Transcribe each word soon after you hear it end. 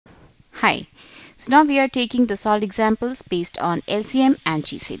Hi. So now we are taking the solved examples based on LCM and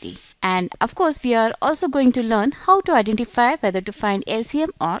GCD. And of course, we are also going to learn how to identify whether to find LCM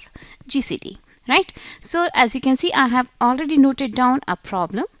or GCD, right? So as you can see, I have already noted down a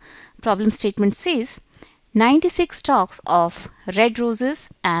problem. Problem statement says 96 stalks of red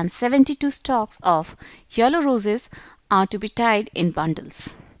roses and 72 stalks of yellow roses are to be tied in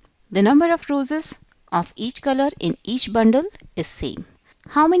bundles. The number of roses of each color in each bundle is same.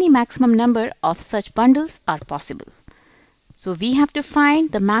 How many maximum number of such bundles are possible? So we have to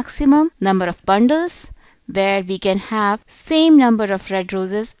find the maximum number of bundles where we can have same number of red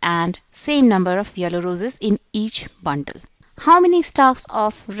roses and same number of yellow roses in each bundle. How many stalks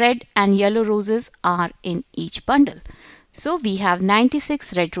of red and yellow roses are in each bundle? So we have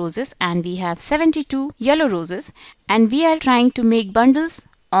 96 red roses and we have 72 yellow roses, and we are trying to make bundles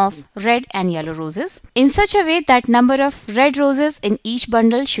of red and yellow roses in such a way that number of red roses in each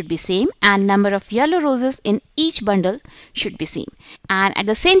bundle should be same and number of yellow roses in each bundle should be same. And at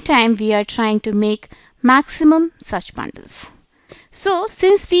the same time, we are trying to make maximum such bundles. So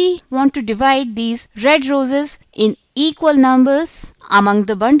since we want to divide these red roses in equal numbers among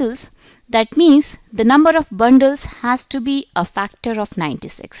the bundles, that means the number of bundles has to be a factor of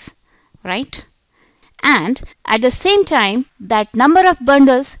 96, right? And at the same time, that number of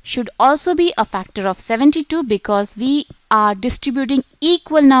bundles should also be a factor of 72 because we are distributing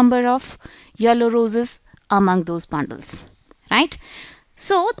equal number of yellow roses among those bundles, right?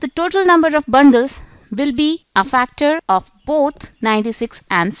 So the total number of bundles will be a factor of both 96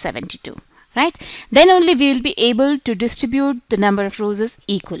 and 72, right? Then only we will be able to distribute the number of roses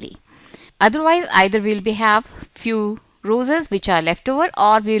equally. Otherwise, either we will have few roses which are left over,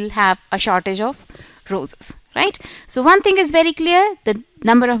 or we will have a shortage of roses, right? So one thing is very clear, the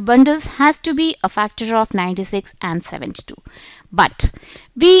number of bundles has to be a factor of 96 and 72. But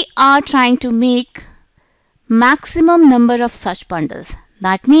we are trying to make maximum number of such bundles.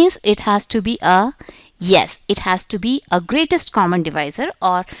 That means it has to be it has to be a greatest common divisor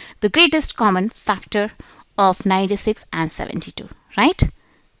or the greatest common factor of 96 and 72, right?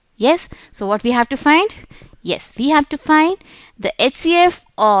 Yes. So what we have to find? Yes, we have to find the HCF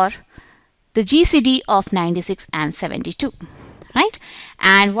or the GCD of 96 and 72, right?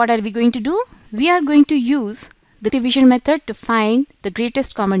 And what are we going to do? We are going to use the division method to find the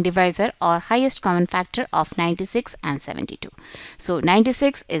greatest common divisor or highest common factor of 96 and 72. So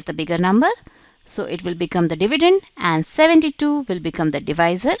 96 is the bigger number, so it will become the dividend, and 72 will become the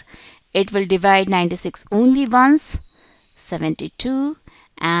divisor. It will divide 96 only once, 72,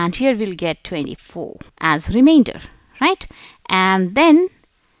 and here we'll get 24 as remainder, right? And then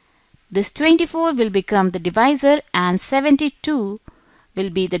this 24 will become the divisor and 72 will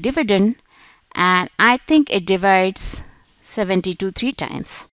be the dividend, and I think it divides 72 3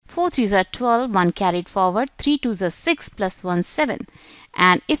 times. 4 3s are 12, 1 carried forward, 3 2s are 6 plus 1 7,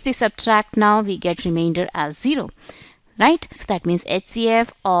 and if we subtract now we get remainder as 0, right? So that means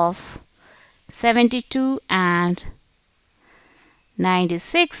HCF of 72 and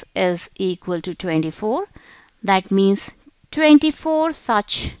 96 is equal to 24. That means 24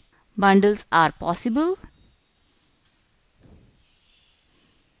 such bundles are possible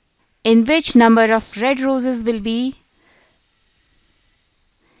in which number of red roses will be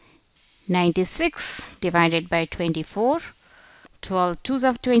 96 divided by 24. 12 2s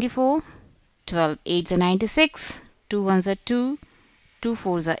are 24, 12 8s are 96, 2 1s are 2, 2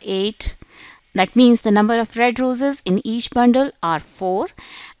 4s are 8. That means the number of red roses in each bundle are 4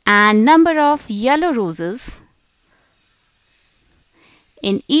 and number of yellow roses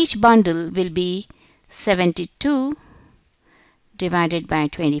in each bundle will be 72 divided by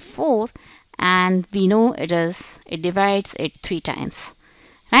 24, and we know it divides it 3 times,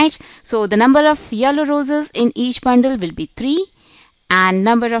 right? So the number of yellow roses in each bundle will be 3 and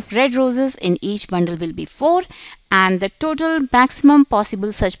number of red roses in each bundle will be 4, and the total maximum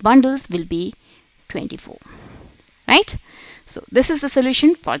possible such bundles will be 24, right? So this is the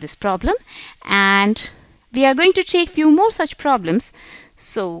solution for this problem, and we are going to take few more such problems.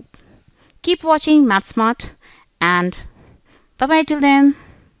 So keep watching Math Smart, and bye bye till then.